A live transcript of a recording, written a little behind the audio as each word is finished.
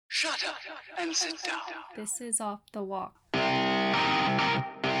Shut up and sit down. This is Off the Walk.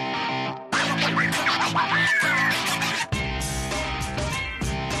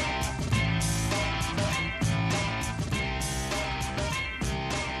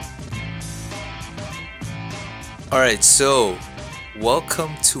 Alright, so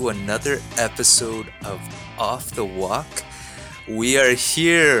welcome to another episode of Off the Walk. We are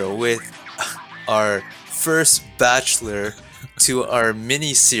here with our first bachelor to our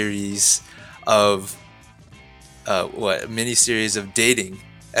mini-series of dating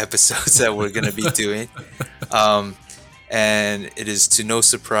episodes that we're going to be doing. And it is to no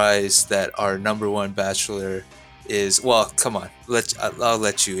surprise that our number one bachelor is, well, come on, I'll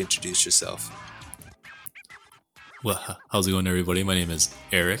let you introduce yourself. Well, how's it going, everybody? My name is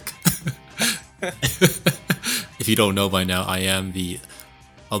Eric. If you don't know by now, I am the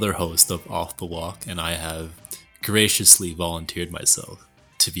other host of Off the Walk, and I have graciously volunteered myself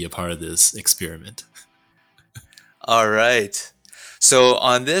to be a part of this experiment. All right. So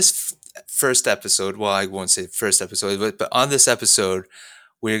on this first episode, well, I won't say first episode, but on this episode,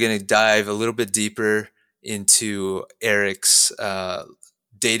 we're going to dive a little bit deeper into Eric's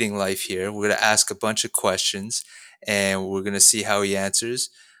dating life here. We're going to ask a bunch of questions, and we're going to see how he answers.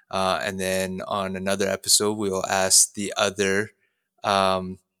 And then on another episode, we'll ask the other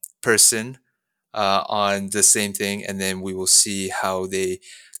person on the same thing, and then we will see how they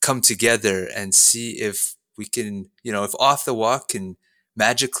come together and see if we can, if Off the Walk can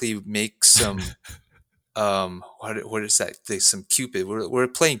magically make some, what is that? Some Cupid. We're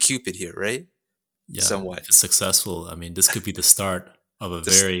playing Cupid here, right? Yeah, somewhat. If it's successful, I mean, this could be the start of a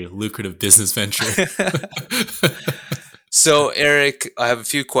very lucrative business venture. So, Eric, I have a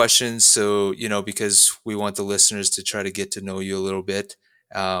few questions. So, because we want the listeners to try to get to know you a little bit.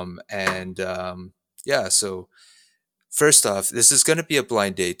 So first off, this is going to be a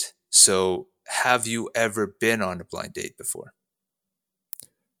blind date. So, have you ever been on a blind date before?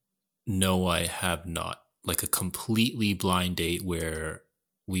 No, I have not. Like a completely blind date where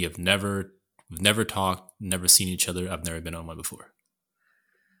we have never talked, never seen each other. I've never been on one before.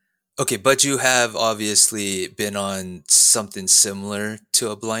 Okay, but you have obviously been on something similar to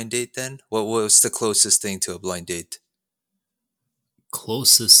a blind date then? What was the closest thing to a blind date?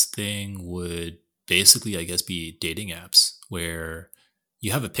 Closest thing would basically, I guess, be dating apps where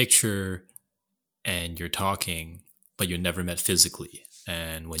you have a picture and you're talking, but you're never met physically.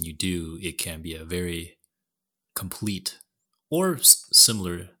 And when you do, it can be a very complete or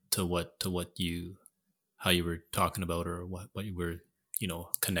similar to how you were talking about or what you were,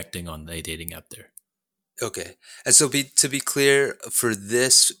 connecting on the dating app there. Okay. And so to be clear, for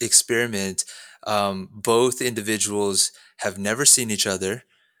this experiment, both individuals have never seen each other,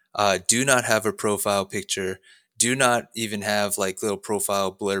 do not have a profile picture, do not even have like little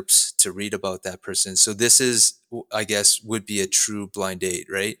profile blurbs to read about that person. So this is, I guess, would be a true blind date,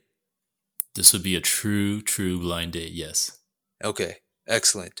 right? This would be a true blind date, yes. Okay,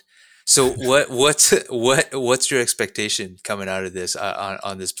 excellent. So what's your expectation coming out of this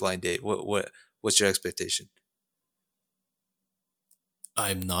on this blind date? What's your expectation?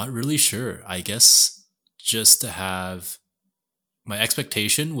 I'm not really sure. I guess just to have my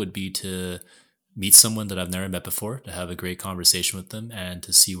expectation would be to meet someone that I've never met before, to have a great conversation with them, and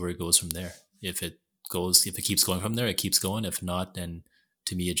to see where it goes from there. If it keeps going from there, it keeps going. If not, then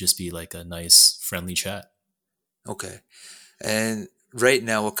to me, it'd just be like a nice, friendly chat. Okay. And right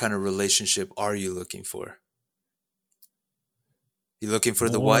now, what kind of relationship are you looking for? You looking for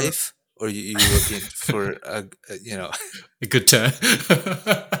the wife, or you looking for a good time?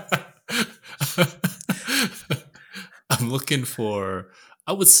 I'm looking for,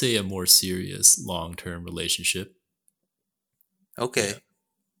 I would say, a more serious long-term relationship. Okay.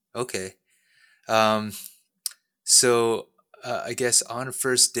 Yeah. Okay. So I guess on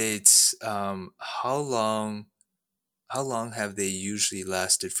first dates, how long have they usually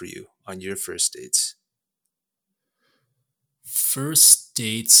lasted for you on your first dates? First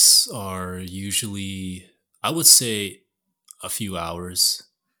dates are usually, I would say, a few hours,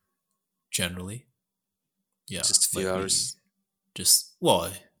 generally. Yeah. Just a few hours?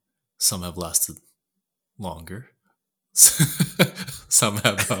 Some have lasted longer. Some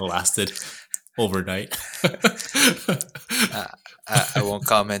have lasted overnight. I won't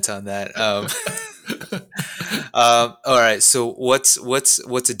comment on that. All right. So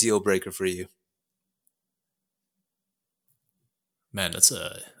what's a deal breaker for you? Man, that's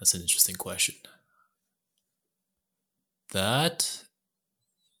an interesting question. That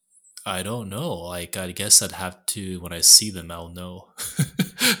I don't know. Like, I guess I'd have to, when I see them, I'll know.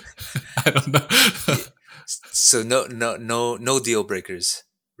 I don't know. So no deal breakers,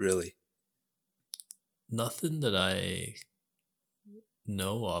 really? Nothing that I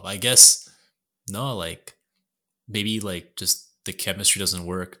know of. I guess no, like maybe like just the chemistry doesn't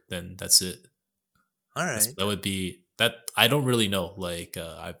work, then that's it. All right. That would be that. I don't really know. Like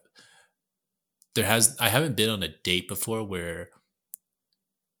I haven't been on a date before where,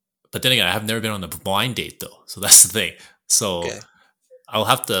 but then again, I have never been on a blind date though. So that's the thing. So Okay. I'll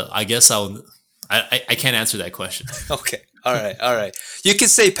have to. I guess I can't answer that question. Okay. All right. All right. You can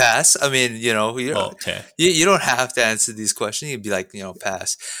say pass. I mean, Oh, okay. you don't have to answer these questions. You can be like,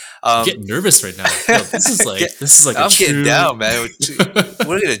 pass. I'm getting nervous right now. Yo, this is like Get- this is like a I'm getting true. down, man.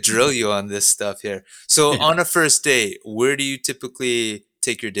 We're gonna drill you on this stuff here. So, Yeah. on a first date, where do you typically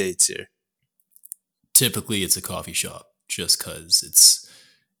take your dates here? Typically, it's a coffee shop, just because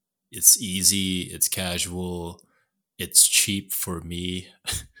it's easy, it's casual, it's cheap for me,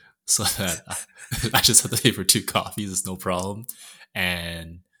 so that I just have to pay for 2 coffees. It's no problem,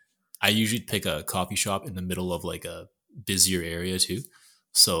 and I usually pick a coffee shop in the middle of like a busier area too.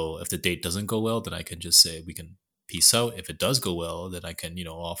 So if the date doesn't go well, then I can just say we can peace out. If it does go well, then I can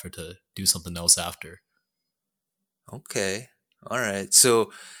offer to do something else after. Okay. All right.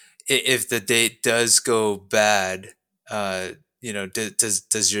 So, if the date does go bad,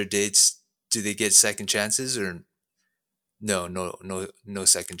 does your dates, do they get second chances, or no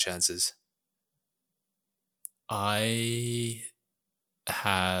second chances? I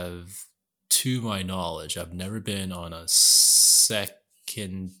have, to my knowledge, I've never been on a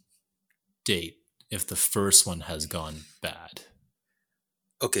second date if the first one has gone bad,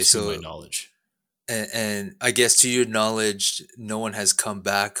 Okay. to my So, knowledge. and I guess to your knowledge, no one has come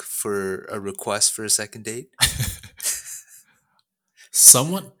back for a request for a second date.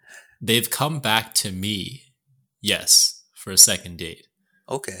 Someone, they've come back to me, yes, for a second date.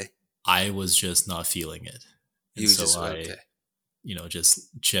 Okay. I was just not feeling it. And You so just I, okay.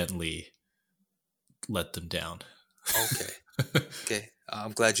 just gently let them down. Okay. Okay.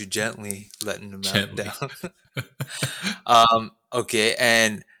 I'm glad you gently letting them Gently. down. Okay,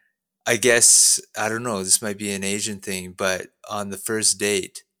 and I guess I don't know. This might be an Asian thing, but on the first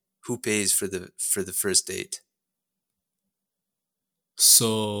date, who pays for the first date?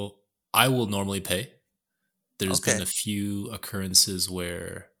 So I will normally pay. There's been Okay. a few occurrences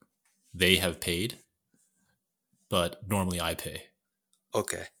where they have paid, but normally I pay.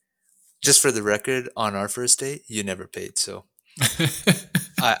 Okay. Just for the record, on our first date, you never paid, so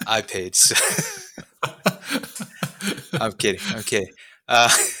I paid. So I'm kidding. I'm kidding. Uh,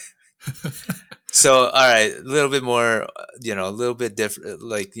 so all right, a little bit more, a little bit different,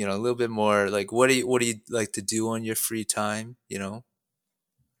 like a little bit more, like what do you like to do on your free time?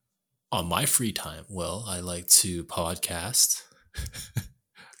 On my free time, well, I like to podcast.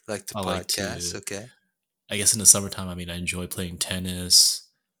 Like to I like podcast. to, Okay. I guess in the summertime, I enjoy playing tennis.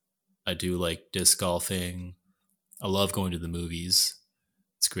 I do like disc golfing. I love going to the movies.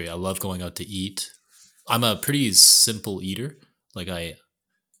 It's great. I love going out to eat. I'm a pretty simple eater. Like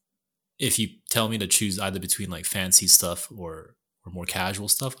if you tell me to choose either between like fancy stuff or more casual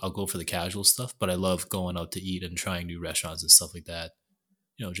stuff, I'll go for the casual stuff. But I love going out to eat and trying new restaurants and stuff like that.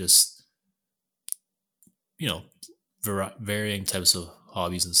 Just varying types of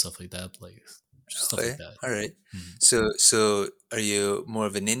hobbies and stuff like that, like stuff Okay. like that. All right. Mhm. So are you more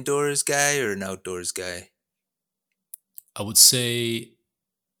of an indoors guy or an outdoors guy? I would say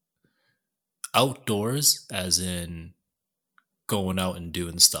outdoors, as in going out and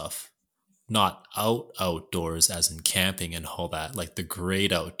doing stuff, not outdoors, as in camping and all that. Like the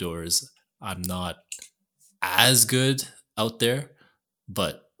great outdoors, I'm not as good out there,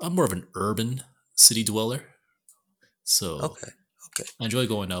 but I'm more of an urban city dweller. So Okay. Okay. I enjoy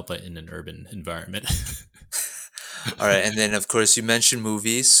going out, but in an urban environment. All right. And then, of course, you mentioned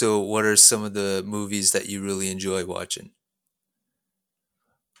movies. So, what are some of the movies that you really enjoy watching?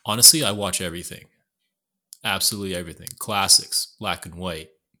 Honestly, I watch everything. Absolutely everything. Classics, black and white,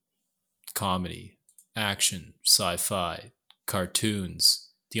 comedy, action, sci-fi, cartoons.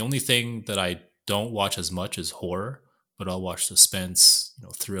 The only thing that I don't watch as much is horror, but I'll watch suspense,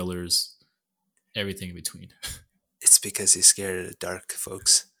 thrillers, everything in between. It's because he's scared of the dark,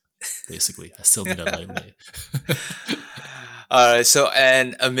 folks. Basically, I still need a lightweight. All right. So,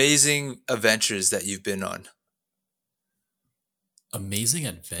 and amazing adventures that you've been on. Amazing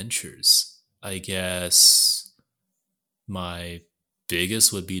adventures. I guess my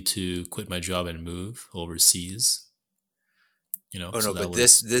biggest would be to quit my job and move overseas. Oh So no, that but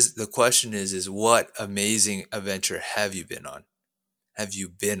was the question is what amazing adventure have you been on? Have you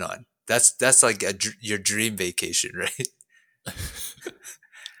been on? That's like your dream vacation, right?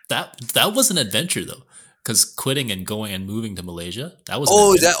 that was an adventure though. because quitting and going and moving to Malaysia, that was an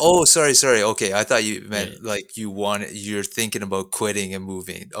Oh, adventure. sorry. Okay, I thought you Yeah. meant like you're thinking about quitting and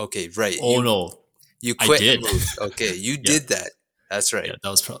moving. Okay, right. Oh no, You I quit and did. moved. Okay, you Yeah, did that. That's right. yeah, that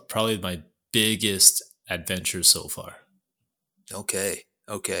was probably my biggest adventure so far. Okay.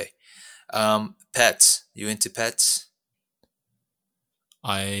 Okay. Pets. You into pets?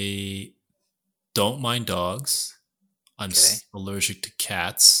 I don't mind dogs. I'm Okay. allergic to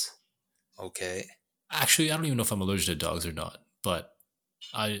cats. Okay. Actually, I don't even know if I'm allergic to dogs or not, but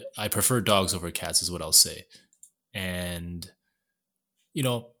I prefer dogs over cats, is what I'll say. And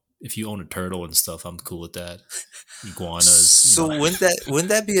if you own a turtle and stuff, I'm cool with that. Iguanas, So wouldn't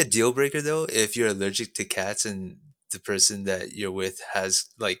that be a deal breaker though if you're allergic to cats and the person that you're with has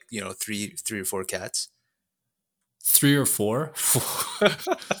like, three or four cats? 3 or 4.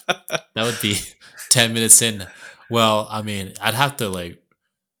 That would be 10 minutes in. Well, I mean, I'd have to like.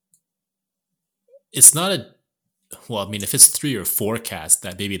 It's not a. Well, I mean, if it's 3 or 4 cats,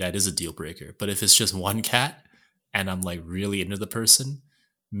 that maybe that is a deal breaker. But if it's just one cat, and I'm like really into the person,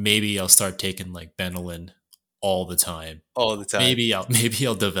 maybe I'll start taking like Benylin all the time. All the time. Maybe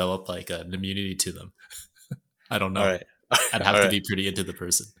I'll develop like an immunity to them. I don't know. All right. I'd have to be pretty into the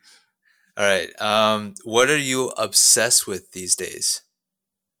person. All right. What are you obsessed with these days?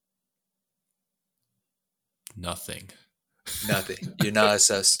 Nothing. Nothing. You're not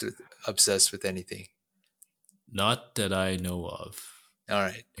obsessed with anything. Not that I know of. All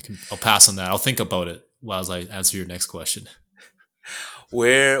right. I'll pass on that. I'll think about it while I answer your next question.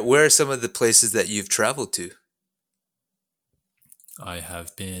 Where are some of the places that you've traveled to? I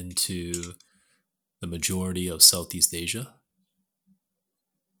have been to the majority of Southeast Asia.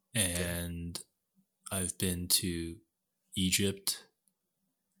 And I've been to Egypt,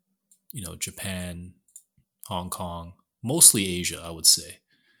 Japan, Hong Kong, mostly Asia, I would say.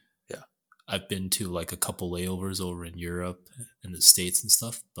 Yeah. I've been to like a couple layovers over in Europe and the States and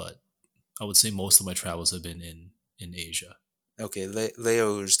stuff, but I would say most of my travels have been in Asia. Okay,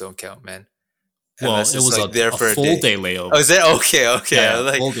 layovers don't count, man. Well, Unless it it's was like a there for a full day layover. Oh, is it? Okay, okay. Yeah,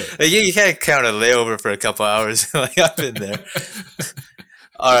 Like, full day. you can't count a layover for a couple hours. Like I've been there.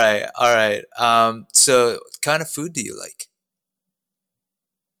 All right. So kind of food do you like?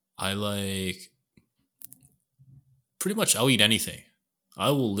 I like pretty much I'll eat anything. I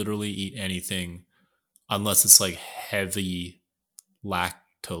will literally eat anything unless it's like heavy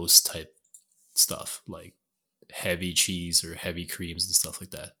lactose type stuff, like heavy cheese or heavy creams and stuff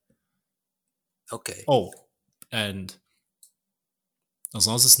like that. Okay. Oh, and as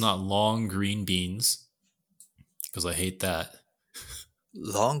long as it's not long green beans, because I hate that.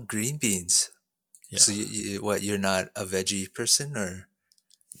 Long green beans. Yeah. So you're not a veggie person or?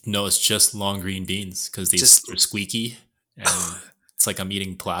 No, it's just long green beans because they're squeaky and it's like I'm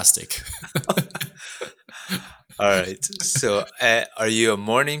eating plastic. All right. So are you a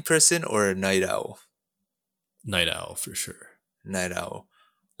morning person or a night owl? Night owl for sure. Night owl.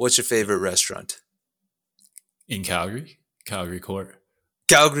 What's your favorite restaurant? In Calgary Court.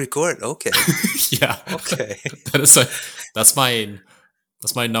 Calgary Court. Okay. Yeah. Okay. That's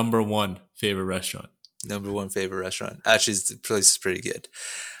my number one favorite restaurant. Number one favorite restaurant. Actually, the place is pretty good.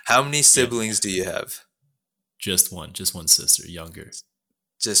 How many siblings do you have? Just one sister, younger.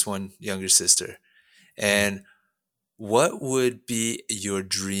 Just one younger sister. And what would be your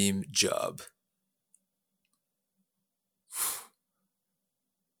dream job?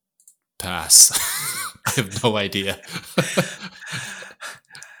 Pass. I have no idea.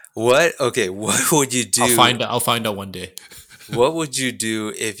 What would you do? I'll find out one day. What would you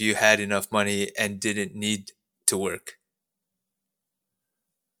do if you had enough money and didn't need to work?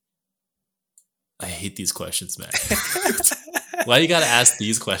 I hate these questions, man. Why you gotta ask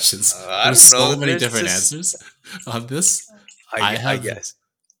these questions? I There's don't know. so many There's different just- answers on this. I guess.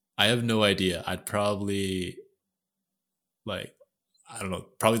 I have no idea. I'd probably I don't know.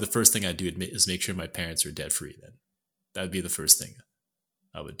 Probably the first thing I'd do is make sure my parents are debt free. Then that'd be the first thing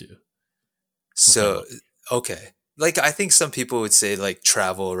I would do. So, okay. Like I think some people would say like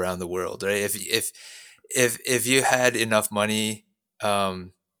travel around the world, right? If you had enough money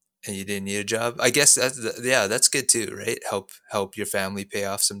and you didn't need a job, I guess that's good too, right? Help your family pay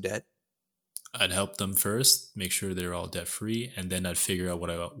off some debt. I'd help them first, make sure they're all debt free, and then I'd figure out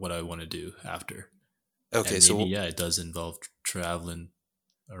what I want to do after. Okay, And so maybe, it does involve traveling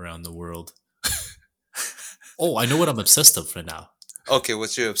around the world. Oh, I know what I'm obsessed with right now. okay,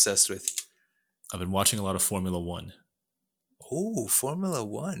 what's you obsessed with? I've been watching a lot of Formula One. Oh, Formula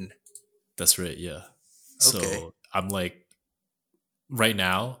One. That's right, yeah. Okay. So I'm like, right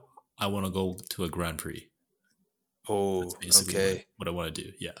now, I want to go to a Grand Prix. Oh, That's basically okay. what I want to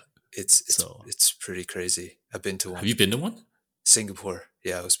do. Yeah. So, it's pretty crazy. I've been to have one. you been to one? Singapore.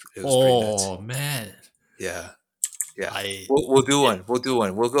 Yeah, it was pretty nuts. Oh man, Yeah. Yeah. I We'll do it, one. We'll do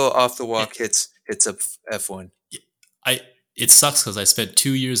one. We'll go off the it, walk hits up F1. I it sucks because I spent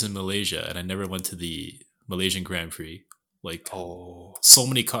 2 years in Malaysia and I never went to the Malaysian Grand Prix. Like Oh. so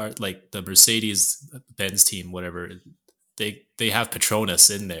many cars, like the Mercedes Benz team, whatever. They have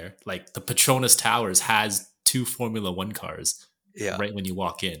Petronas in there. Like the Petronas Towers has two Formula One cars Yeah. right when you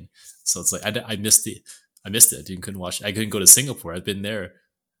walk in. So it's like I missed it. I missed it. I couldn't watch. I couldn't go to Singapore. I've been there.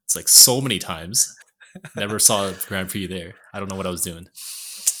 It's like so many times. Never saw a Grand Prix there. I don't know what I was doing.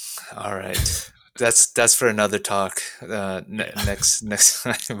 All right. That's for another talk next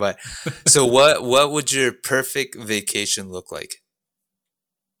time. But so what would your perfect vacation look like?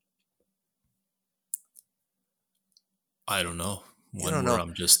 I don't know. You One don't where know.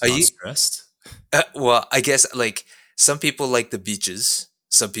 I'm just Are not you stressed. well, I guess like some people like the beaches,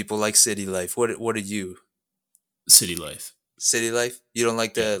 some people like city life. What are you? City life. City life? You don't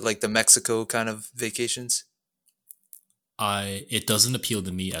like Yeah. the Mexico kind of vacations? It doesn't appeal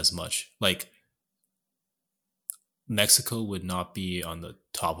to me as much. Like Mexico would not be on the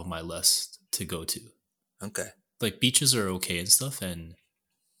top of my list to go to. Okay. Like beaches are okay and stuff, and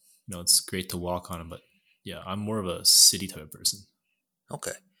it's great to walk on them. But yeah, I'm more of a city type of person.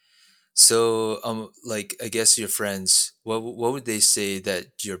 Okay. So like I guess your friends, what would they say that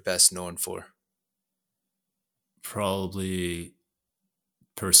you're best known for? Probably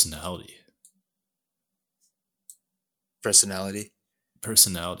personality. Personality?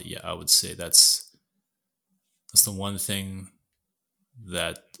 Personality. Yeah, I would say that's the one thing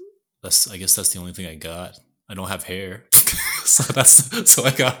I guess that's the only thing I got. I don't have hair, so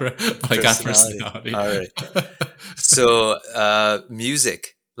I got Personality. personality. All right. So,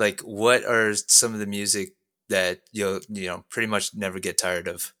 music. Like, what are some of the music that you'll pretty much never get tired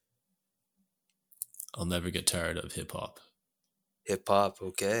of? I'll never get tired of hip hop. Hip hop.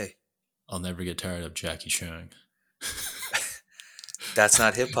 Okay, I'll never get tired of Jackie Chan. that's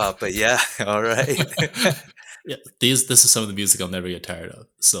not hip hop, but yeah. All right. Yeah, this is some of the music I'll never get tired of.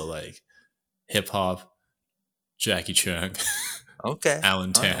 So like hip hop, Jackie Chan, Okay.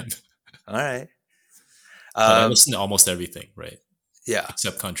 Alan All right. Tam. All right. But I listen to almost everything, right? Yeah,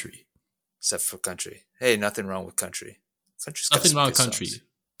 Except country. except for country. Hey, nothing wrong with country. Country's got Nothing some wrong good with country, songs.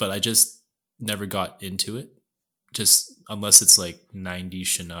 but I just never got into it. Just unless it's like 90s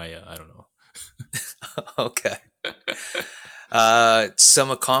Shania, I don't know. Okay. Some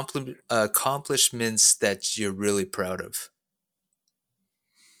accomplishments that you're really proud of.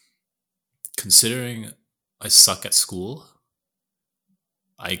 Considering I suck at school,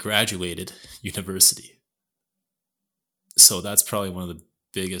 I graduated university. So that's probably one of the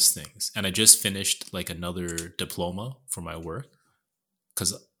biggest things. And I just finished like another diploma for my work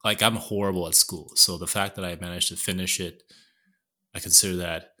because like I'm horrible at school. So the fact that I managed to finish it, I consider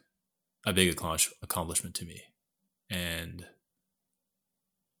that a big accomplishment to me. And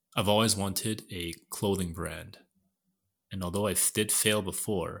I've always wanted a clothing brand. And although I did fail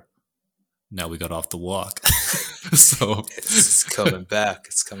before, now we got off the walk. So It's coming back.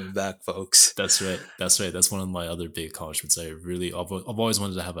 It's coming back, folks. That's right. That's right. That's one of my other big accomplishments. I've always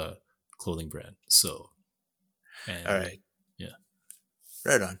wanted to have a clothing brand. So, and All right. yeah.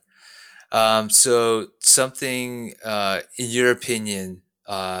 Right on. So something, in your opinion,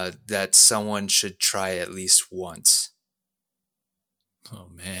 that someone should try at least once. Oh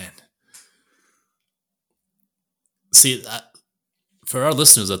man. See, for our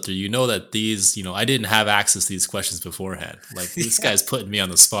listeners out there, that these, I didn't have access to these questions beforehand. Like this Yeah. guy's putting me on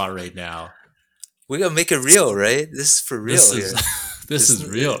the spot right now. We gotta make it real, right? This is for real This here. is this is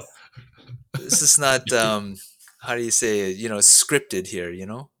real. This is not how do you say it? Scripted here.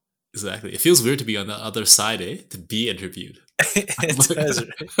 Exactly. It feels weird to be on the other side, eh? To be interviewed. It does.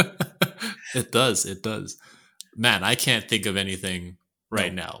 Right? It does. It does. Man, I can't think of anything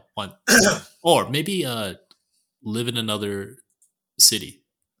right now. One, No. or maybe live in another city.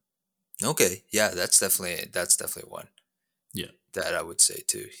 Okay. Yeah, that's definitely one Yeah. that I would say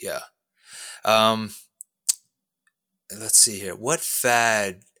too. Yeah. Um, let's see here. What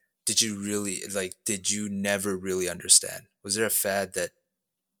fad did you really like? Did you never really understand? Was there a fad that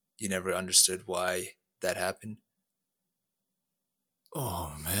you never understood why that happened?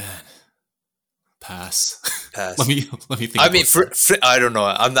 Oh man. Pass. Pass. let me think. I mean, about that. I don't know.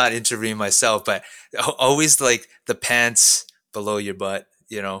 I'm not interviewing myself, but always like the pants below your butt.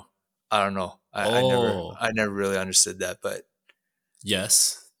 I don't know. Oh. I never really understood that, but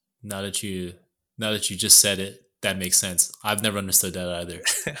Yes. Now that you just said it, that makes sense. I've never understood that either.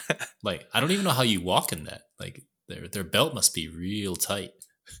 Like, I don't even know how you walk in that. Like, their belt must be real tight.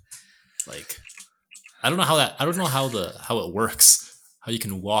 Like, I don't know how that. I don't know how it works. How you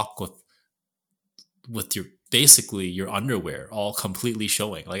can walk with your basically your underwear all completely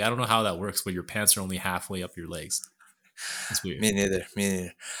showing. Like, I don't know how that works, but your pants are only halfway up your legs. It's weird. Me neither. Me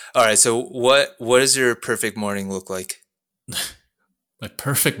neither. All right. So what does your perfect morning look like? My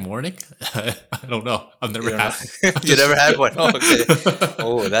perfect morning? I don't know. I've never You don't had. know? You never had one. Oh, okay.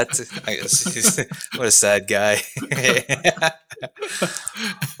 Oh, that's I guess what a sad guy.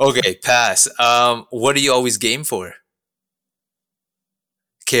 Okay, pass. What do you always game for?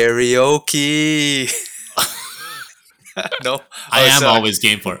 Karaoke. No. I Oh, am sorry. always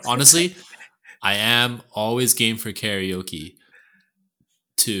game for it. Honestly, I am always game for karaoke.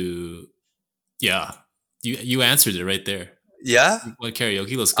 To yeah, you answered it right there. Yeah. What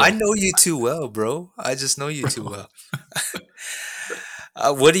karaoke? Let's go. I know you too well, bro. I just know you too well.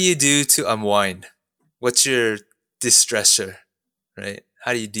 What do you do to unwind? What's your distressor? Right?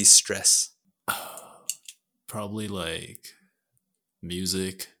 How do you de-stress? Probably like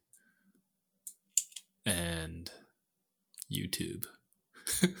music and YouTube.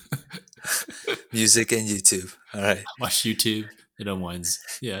 Music and YouTube. All right. Watch YouTube. It unwinds.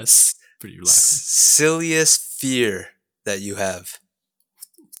 Yes, pretty relaxing. Silliest fear that you have.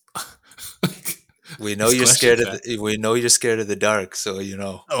 We know These you're questions, scared of man. we know you're scared of the dark, so you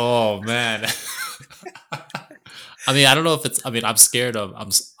know. Oh man. I mean, I don't know if it's. I mean, I'm scared of.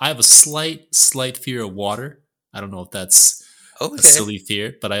 I have a slight fear of water. I don't know if that's a Okay. silly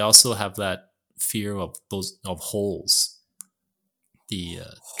fear, but I also have that fear of those of holes. The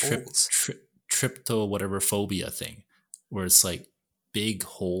Holes. trypto whatever phobia thing, where it's like big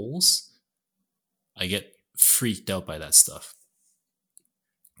holes. I get freaked out by that stuff.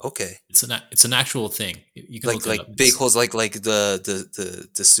 Okay. It's an actual thing. You can look it Like up. big It's- holes like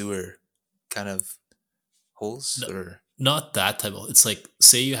the sewer kind of holes No. or Not that type of. It's like,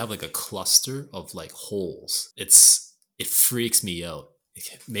 say you have like a cluster of like holes. It freaks me out.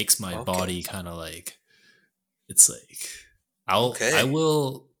 It makes my Okay. body kind of like. It's like I Okay.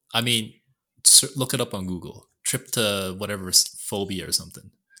 will. I mean, look it up on Google. Trypto whatever phobia or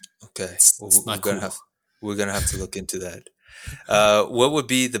something. Okay. It's We're not gonna cool. have to look into that. What would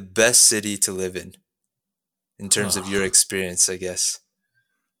be the best city to live in terms of your experience, I guess?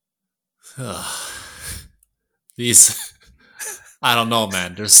 These, I don't know,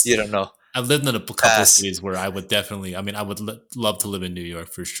 man. You don't know. I've lived in a couple of Pass. cities where I would definitely. I mean, I would love to live in New York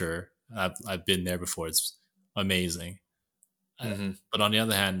for sure. I've been there before. It's amazing. Mhm. But on the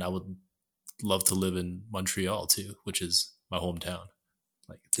other hand, I would love to live in Montreal too, which is my hometown.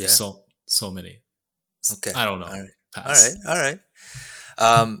 Like Yeah. so many. Okay. I don't know. All right. Pass. All right.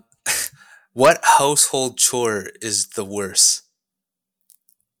 What household chore is the worst?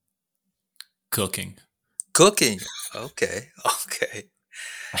 Cooking. Cooking. Okay. Okay.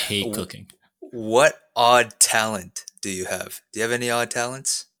 I hate W- cooking. What odd talent do you have? Do you have any odd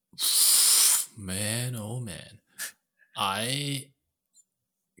talents? Man, oh man. I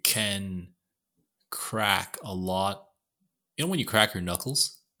can crack a lot. You know when you crack your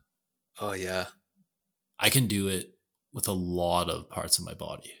knuckles? Oh yeah. I can do it with a lot of parts of my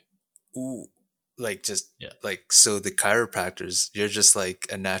body. Ooh. Like just Yeah. like so the chiropractors, you're just like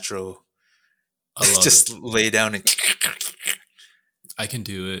a natural I love just it. lay down and I can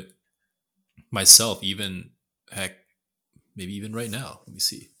do it myself, even heck, maybe even right now. Let me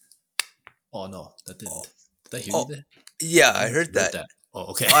see. Oh no, that didn't. Did I hear Oh, you there? yeah, I heard You that. Oh,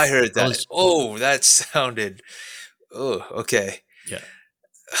 okay. I heard I that. was- Oh, that sounded. Oh, okay. Yeah.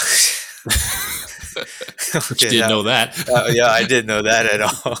 Okay, You didn't now- know that. yeah, I didn't know that at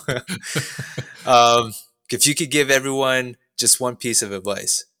all. If you could give everyone just one piece of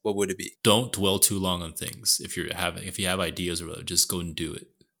advice, what would it be? Don't dwell too long on things. If you have ideas or whatever, just go and do it.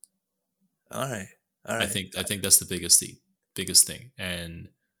 All right, all right. I think that's the biggest thing. And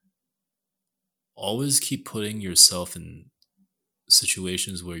always keep putting yourself in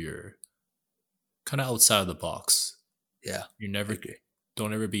situations where you're kind of outside of the box. Yeah, You're I never agree.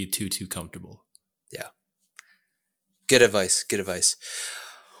 don't ever be too comfortable. Good advice. Good advice.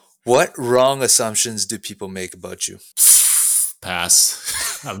 What wrong assumptions do people make about you?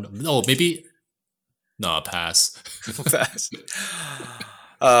 Pass. No, maybe no, pass. Fast.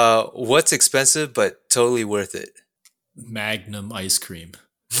 What's expensive but totally worth it? Magnum ice cream.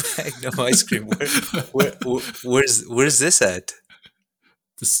 Magnum ice cream. Where's this at?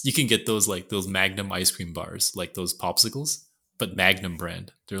 You can get those like those Magnum ice cream bars, like those popsicles, but Magnum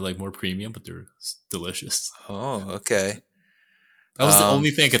brand. They're like more premium, but they're delicious. Oh, okay. That was the Um,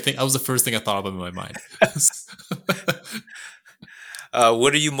 only thing I could think. That was the first thing I thought of in my mind.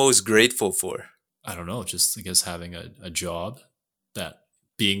 What are you most grateful for? I don't know. Just I guess having a job that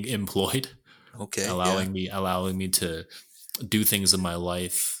being employed, Okay. allowing me to do things in my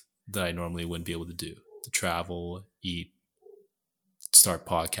life that I normally wouldn't be able to do, to travel, eat, start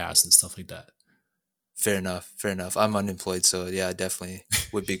podcasts and stuff like that. Fair enough. Fair enough. I'm unemployed, so yeah, I definitely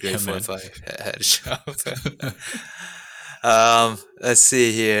would be grateful man. if I had a job. Let's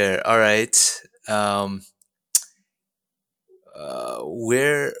see here. All right.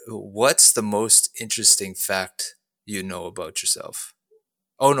 What's the most interesting fact you know about yourself?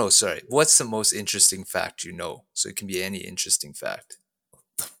 Oh no, sorry. What's the most interesting fact you know? So it can be any interesting fact.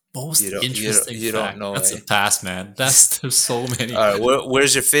 Most You don't fact. know, That's eh? a pass, man. There's so many. All right.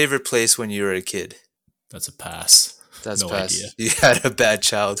 Where's your favorite place when you were a kid? That's a pass. That's No past. idea. You had a bad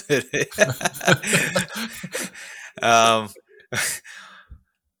childhood. um.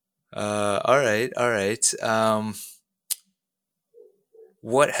 All right. All right.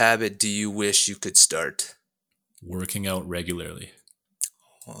 What habit do you wish you could start? Working out regularly.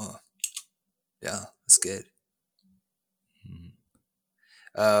 Oh, yeah, that's good.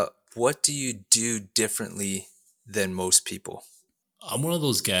 Mhm. What do you do differently than most people? I'm one of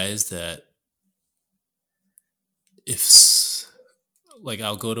those guys that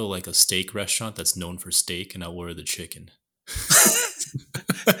I'll go to like a steak restaurant that's known for steak and I'll order the chicken.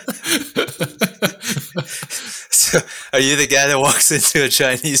 So, are you the guy that walks into a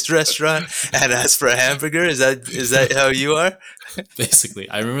Chinese restaurant and asks for a hamburger? Is that how you are? Basically,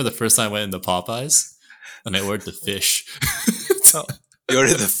 I remember the first time I went into Popeyes and I ordered the fish. Oh, you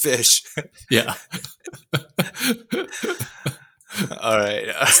order the fish. Yeah, All right.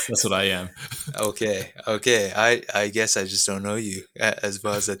 that's what I am. Okay. I guess I just don't know you as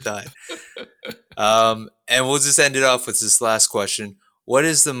well as I thought. And we'll just end it off with this last question. What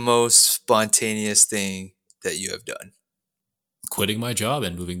is the most spontaneous thing that you have done? Quitting my job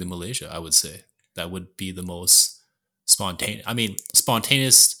and moving to Malaysia, I would say. That would be the most spontaneous. I mean,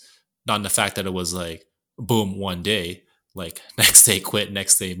 spontaneous, not in the fact that it was like, boom, one day, like next day quit,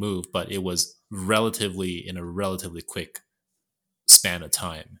 next day move, but it was in a relatively quick span of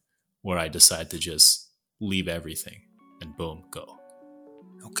time where I decided to just leave everything and boom, go.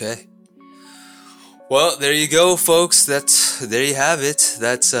 Okay. Well, there you go, folks. There you have it.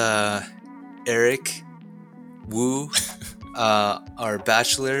 That's Eric Wu, our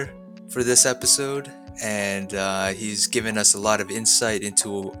bachelor for this episode, and he's given us a lot of insight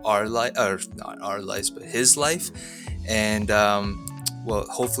into our life, or not our lives, but his life. And well,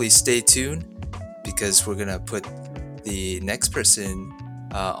 hopefully, stay tuned because we're gonna put the next person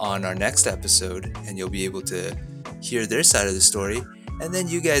on our next episode, and you'll be able to hear their side of the story. And then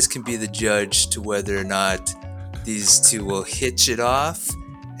you guys can be the judge to whether or not these two will hitch it off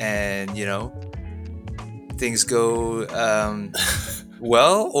and, things go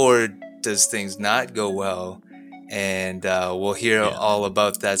well, or does things not go well? And we'll hear all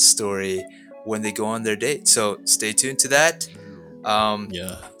about that story when they go on their date. So stay tuned to that.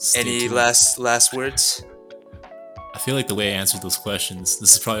 Any tuned. last words? I feel like the way I answered those questions,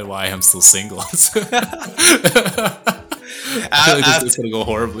 this is probably why I'm still single. I feel like this is going to go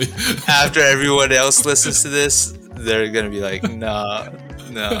horribly. After everyone else listens to this, they're going to be like, no.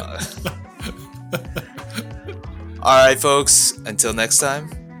 All right, folks. Until next time,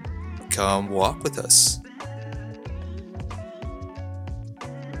 come walk with us.